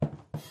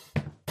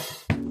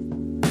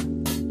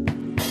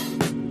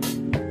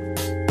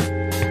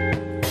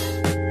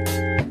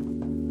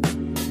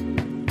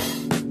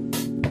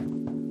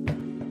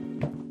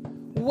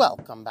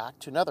welcome back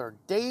to another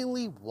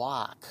daily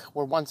walk.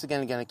 We're once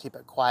again going to keep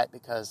it quiet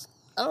because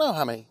I don't know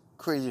how many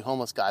crazy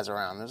homeless guys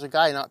around. There's a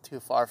guy not too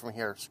far from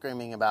here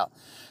screaming about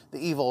the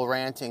evil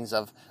rantings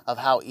of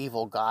how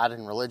evil God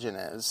and religion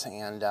is,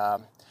 and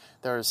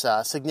there's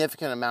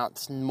significant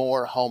amounts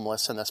more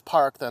homeless in this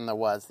park than there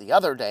was the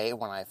other day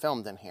when I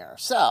filmed in here.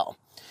 So,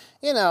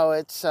 you know,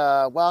 it's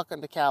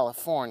welcome to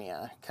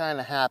California. Kind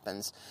of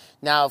happens.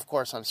 Now, of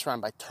course, I'm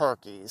surrounded by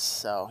turkeys,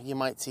 so you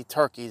might see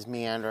turkeys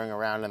meandering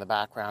around in the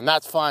background.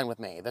 That's fine with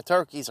me. The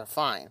turkeys are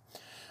fine.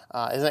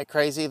 Isn't it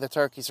crazy? The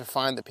turkeys are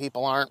fine, the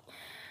people aren't?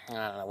 I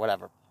don't know,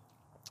 whatever.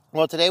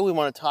 Well, today we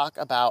want to talk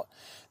about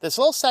this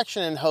little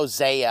section in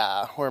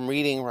Hosea where I'm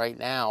reading right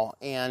now.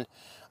 And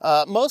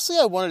mostly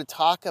I wanted to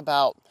talk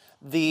about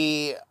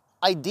the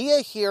idea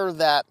here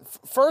that,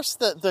 first,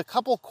 the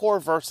couple core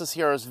verses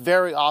here is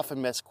very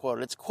often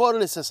misquoted. It's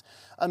quoted as this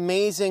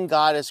amazing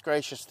God is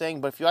gracious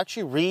thing, but if you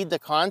actually read the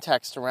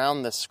context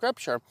around this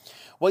scripture,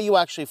 what you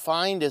actually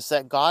find is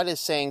that God is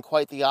saying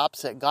quite the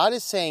opposite. God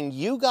is saying,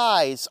 you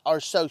guys are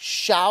so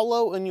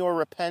shallow in your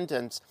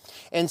repentance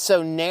and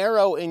so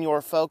narrow in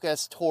your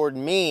focus toward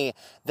me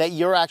that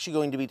you're actually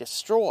going to be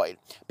destroyed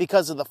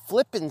because of the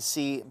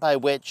flippancy by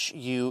which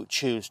you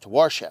choose to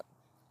worship.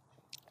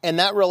 And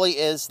that really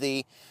is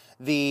the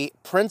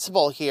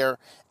principle here,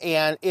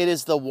 and it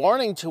is the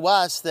warning to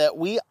us that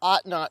we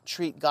ought not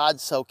treat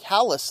God so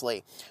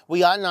callously.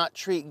 We ought not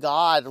treat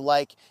God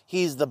like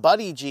he's the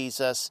buddy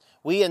Jesus.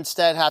 We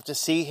instead have to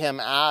see him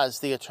as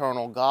the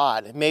eternal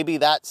God. Maybe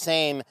that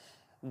same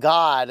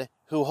God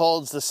who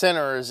holds the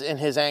sinners in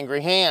his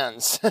angry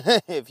hands,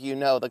 if you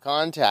know the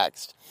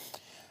context.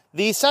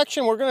 The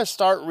section, we're going to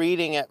start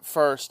reading it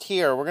first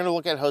here. We're going to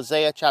look at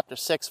Hosea chapter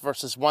 6,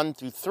 verses 1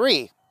 through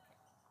 3.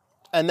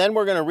 And then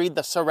we're going to read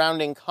the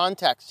surrounding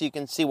context so you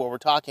can see what we're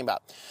talking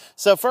about.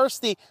 So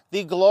first,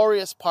 the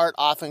glorious part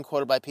often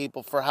quoted by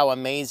people for how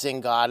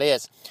amazing God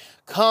is.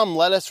 Come,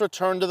 let us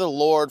return to the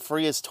Lord, for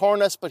he has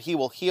torn us, but he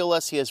will heal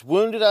us. He has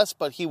wounded us,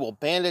 but he will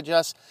bandage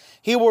us.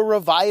 He will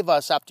revive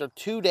us after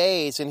 2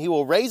 days, and he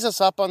will raise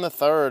us up on the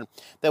third,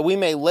 that we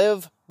may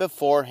live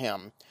before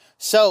him.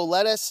 So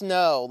let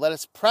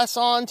us press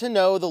on to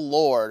know the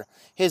Lord,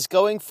 his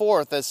going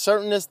forth as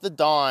certain as the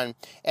dawn,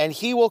 and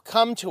he will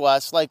come to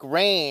us like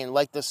rain,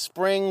 like the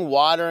spring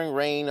watering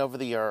rain over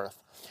the earth.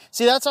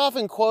 See, that's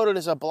often quoted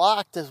as a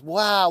block to,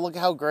 wow, look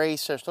how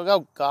gracious,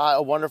 look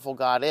how wonderful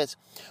God is.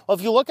 Well,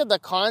 if you look at the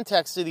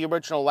context of the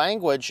original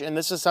language, and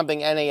this is something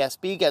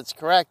NASB gets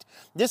correct,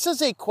 this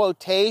is a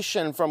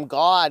quotation from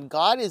God.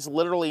 God is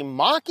literally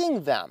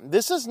mocking them.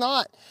 This is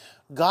not,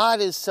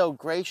 God is so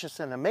gracious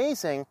and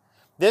amazing.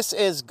 This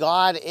is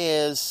God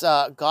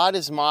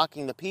is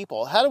mocking the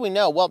people. How do we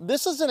know? Well,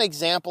 this is an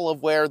example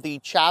of where the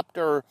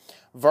chapter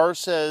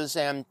verses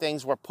and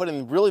things were put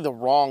in really the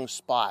wrong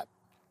spot.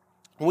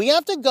 We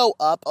have to go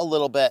up a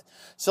little bit.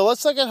 So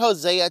let's look at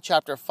Hosea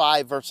chapter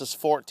 5, verses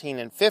 14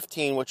 and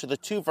 15, which are the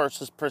two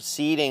verses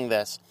preceding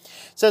this.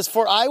 It says,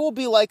 For I will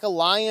be like a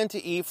lion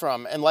to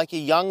Ephraim, and like a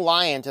young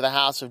lion to the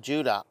house of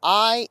Judah.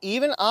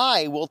 Even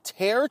I, will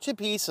tear to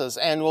pieces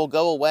and will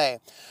go away.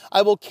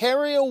 I will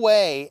carry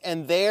away,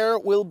 and there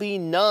will be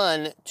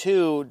none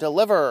to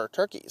deliver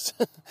turkeys.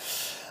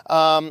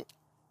 None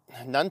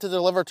to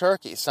deliver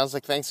turkeys. Sounds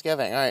like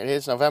Thanksgiving. All right, it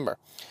is November.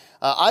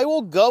 I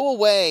will go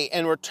away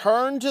and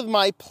return to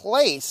my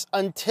place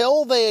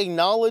until they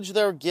acknowledge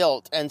their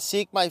guilt and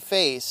seek my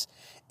face.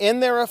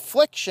 In their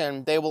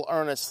affliction, they will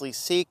earnestly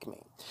seek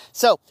me.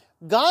 So,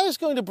 God is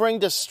going to bring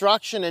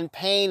destruction and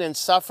pain and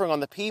suffering on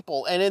the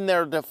people, and in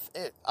their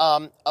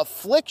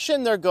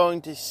affliction, they're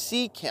going to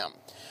seek him.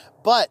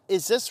 But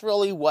is this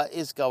really what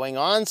is going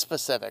on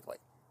specifically?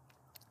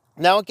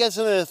 Now it gets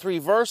into the three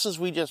verses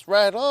we just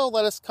read. Oh,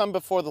 let us come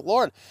before the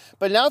Lord.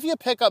 But now if you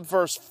pick up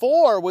verse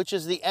 4, which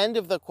is the end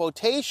of the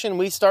quotation,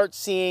 we start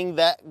seeing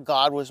that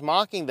God was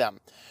mocking them.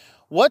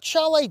 What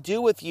shall I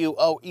do with you,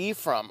 O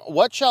Ephraim?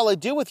 What shall I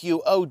do with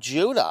you, O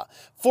Judah?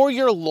 For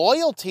your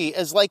loyalty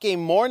is like a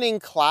morning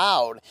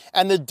cloud,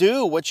 and the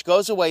dew which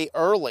goes away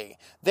early.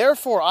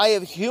 Therefore I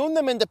have hewn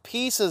them into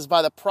pieces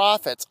by the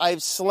prophets. I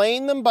have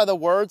slain them by the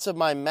words of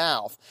my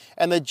mouth,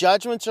 and the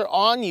judgments are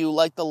on you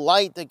like the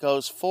light that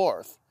goes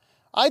forth.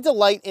 I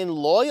delight in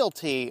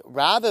loyalty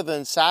rather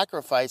than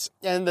sacrifice,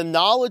 and in the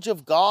knowledge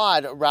of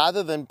God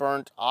rather than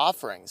burnt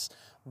offerings.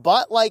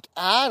 But like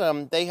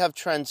Adam, they have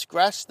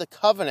transgressed the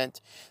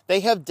covenant. They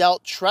have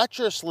dealt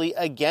treacherously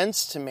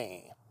against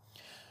me.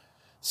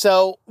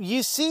 So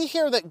you see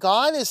here that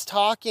God is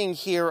talking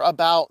here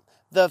about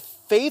the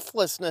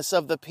faithlessness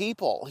of the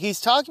people. He's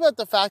talking about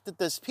the fact that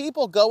this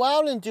people go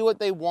out and do what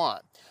they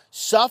want,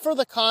 suffer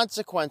the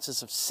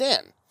consequences of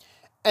sin,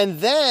 and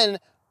then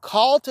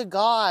call to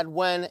God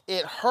when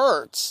it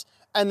hurts,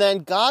 and then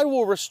God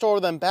will restore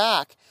them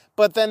back,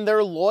 but then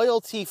their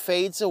loyalty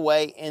fades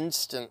away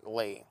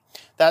instantly.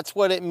 That's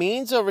what it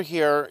means over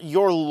here.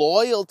 Your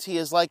loyalty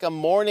is like a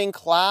morning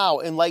cloud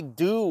and like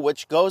dew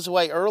which goes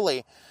away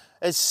early.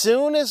 As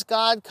soon as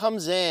God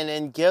comes in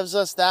and gives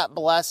us that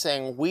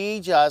blessing, we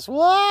just,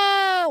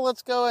 wow,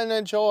 let's go and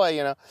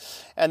enjoy,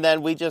 And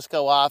then we just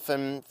go off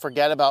and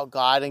forget about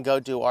God and go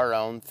do our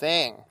own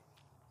thing.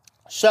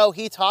 So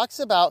he talks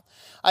about,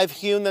 I've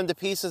hewn them to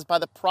pieces by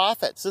the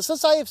prophets. This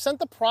is, I have sent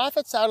the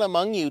prophets out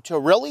among you to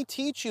really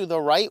teach you the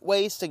right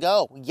ways to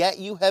go, yet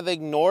you have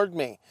ignored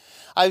me.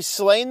 I've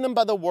slain them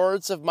by the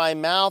words of my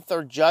mouth.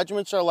 Their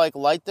judgments are like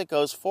light that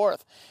goes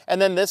forth.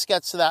 And then this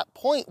gets to that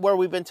point where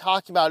we've been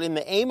talking about in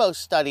the Amos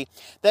study,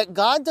 that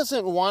God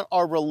doesn't want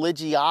our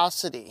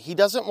religiosity. He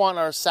doesn't want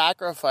our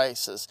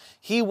sacrifices.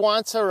 He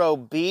wants our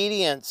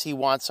obedience. He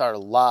wants our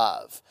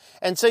love.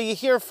 And so you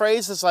hear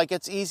phrases like,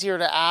 it's easier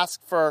to ask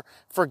for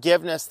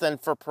forgiveness than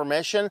for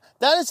permission.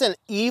 That is an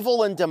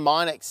evil and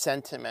demonic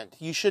sentiment.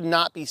 You should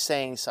not be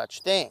saying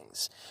such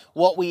things.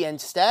 What we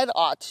instead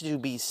ought to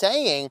be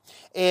saying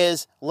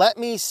is, let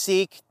me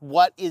seek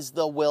what is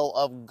the will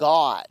of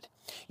God.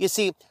 You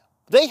see,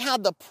 they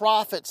had the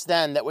prophets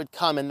then that would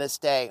come in this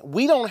day.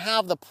 We don't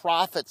have the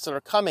prophets that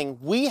are coming.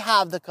 We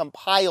have the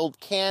compiled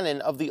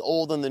canon of the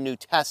Old and the New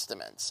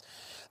Testaments.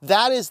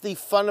 That is the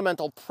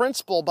fundamental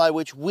principle by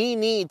which we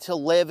need to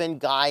live and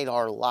guide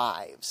our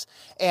lives.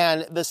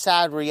 And the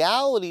sad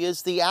reality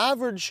is the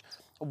average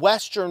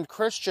Western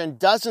Christian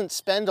doesn't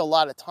spend a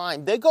lot of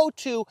time. They go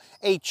to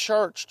a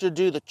church to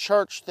do the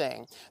church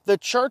thing. The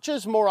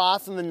churches more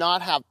often than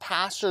not have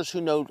pastors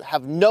who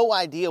have no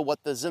idea what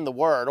is in the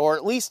Word, or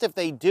at least if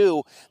they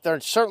do, they're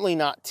certainly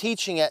not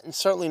teaching it and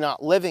certainly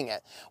not living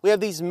it. We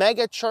have these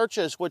mega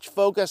churches which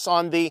focus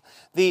on the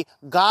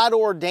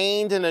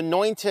God-ordained and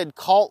anointed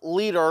cult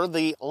leader,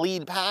 the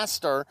lead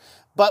pastor,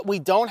 but we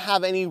don't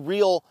have any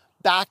real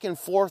back and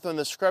forth in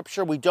the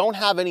scripture. We don't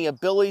have any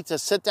ability to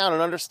sit down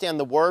and understand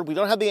the word. We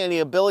don't have any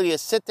ability to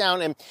sit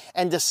down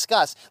and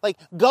discuss.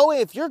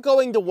 If you're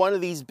going to one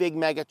of these big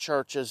mega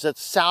churches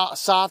that's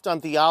soft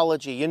on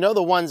theology, you know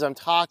the ones I'm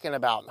talking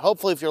about.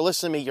 Hopefully if you're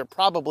listening to me, you're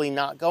probably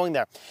not going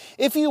there.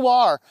 If you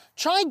are,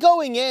 try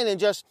going in and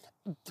just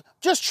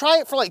try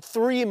it for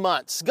 3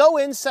 months. Go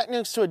in, sit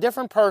next to a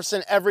different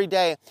person every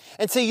day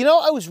and say,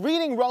 I was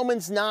reading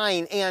Romans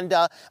 9 and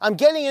I'm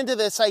getting into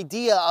this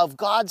idea of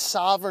God's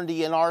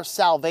sovereignty and our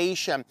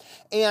salvation.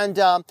 And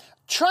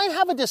try and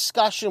have a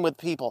discussion with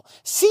people.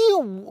 See,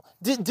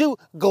 do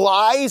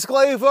guys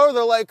glaze over?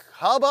 They're like,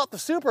 how about the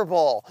Super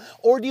Bowl?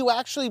 Or do you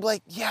actually be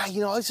like, I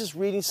was just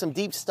reading some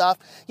deep stuff.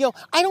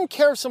 I don't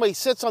care if somebody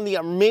sits on the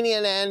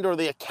Arminian end or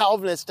the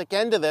Calvinistic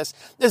end of this,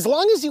 as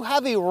long as you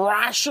have a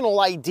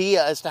rational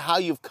idea as to how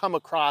you've come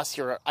across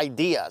your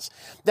ideas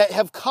that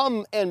have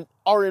come and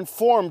are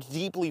informed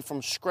deeply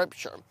from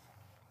Scripture.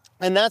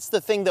 And that's the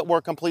thing that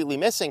we're completely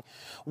missing.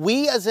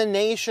 We as a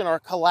nation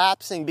are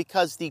collapsing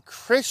because the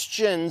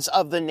Christians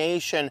of the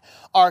nation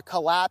are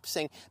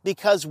collapsing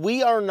because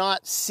we are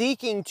not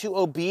seeking to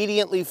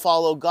obediently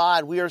follow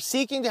God. We are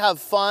seeking to have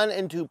fun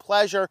and do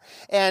pleasure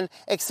and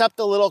accept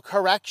the little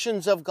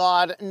corrections of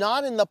God,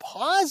 not in the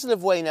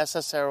positive way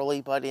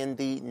necessarily, but in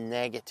the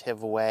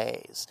negative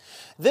ways.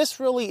 This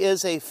really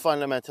is a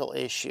fundamental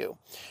issue.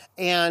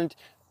 And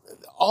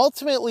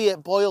ultimately,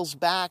 it boils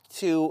back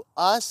to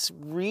us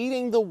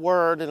reading the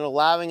Word and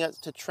allowing it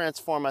to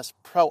transform us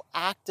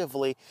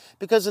proactively,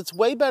 because it's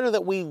way better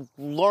that we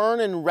learn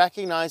and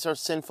recognize our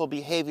sinful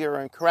behavior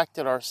and correct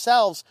it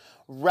ourselves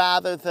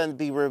rather than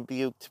be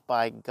rebuked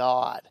by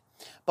God.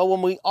 But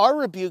when we are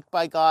rebuked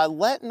by God,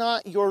 let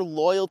not your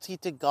loyalty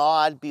to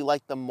God be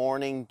like the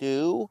morning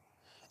dew,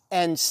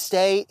 and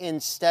stay in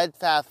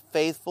steadfast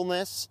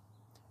faithfulness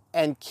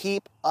and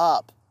keep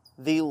up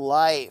the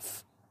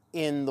life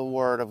in the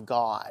Word of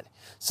God.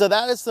 So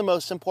that is the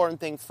most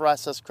important thing for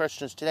us as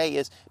Christians today,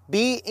 is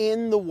be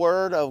in the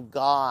Word of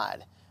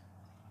God.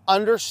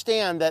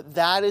 Understand that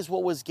that is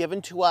what was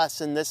given to us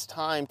in this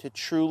time to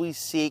truly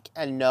seek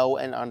and know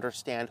and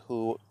understand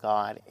who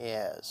God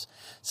is.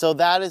 So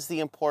that is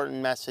the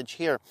important message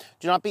here.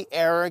 Do not be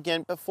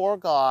arrogant before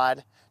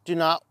God. Do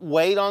not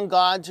wait on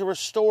God to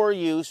restore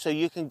you so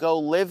you can go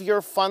live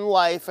your fun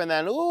life and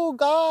then, oh,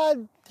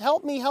 God,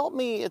 help me, help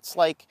me. It's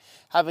like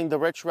having the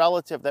rich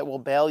relative that will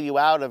bail you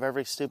out of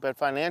every stupid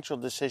financial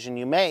decision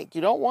you make.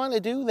 You don't want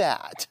to do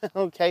that,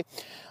 okay?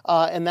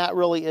 And that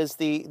really is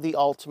the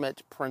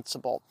ultimate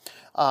principle.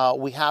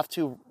 We have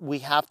to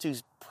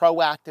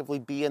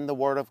proactively be in the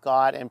Word of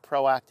God and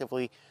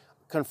proactively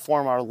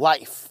conform our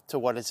life to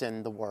what is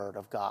in the Word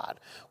of God.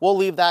 We'll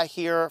leave that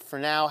here for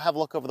now. Have a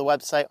look over the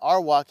website,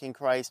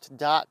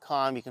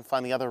 ourwalkinchrist.com. You can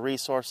find the other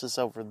resources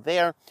over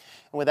there.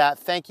 And with that,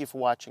 thank you for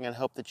watching and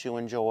hope that you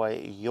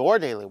enjoy your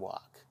daily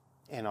walk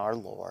in our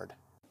Lord.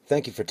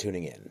 Thank you for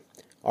tuning in.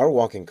 Our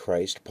Walk in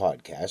Christ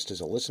podcast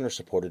is a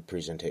listener-supported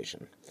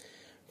presentation.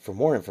 For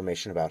more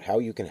information about how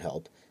you can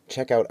help,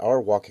 check out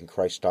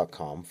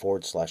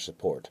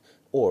ourwalkinchrist.com/support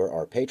or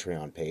our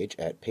Patreon page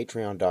at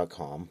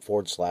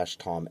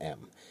patreon.com/Tom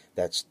M.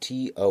 That's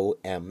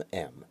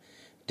TOMM.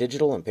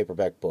 Digital and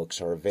paperback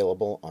books are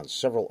available on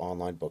several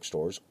online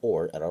bookstores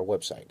or at our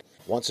website.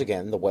 Once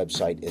again, the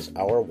website is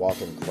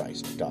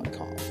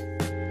ourwalkinchrist.com.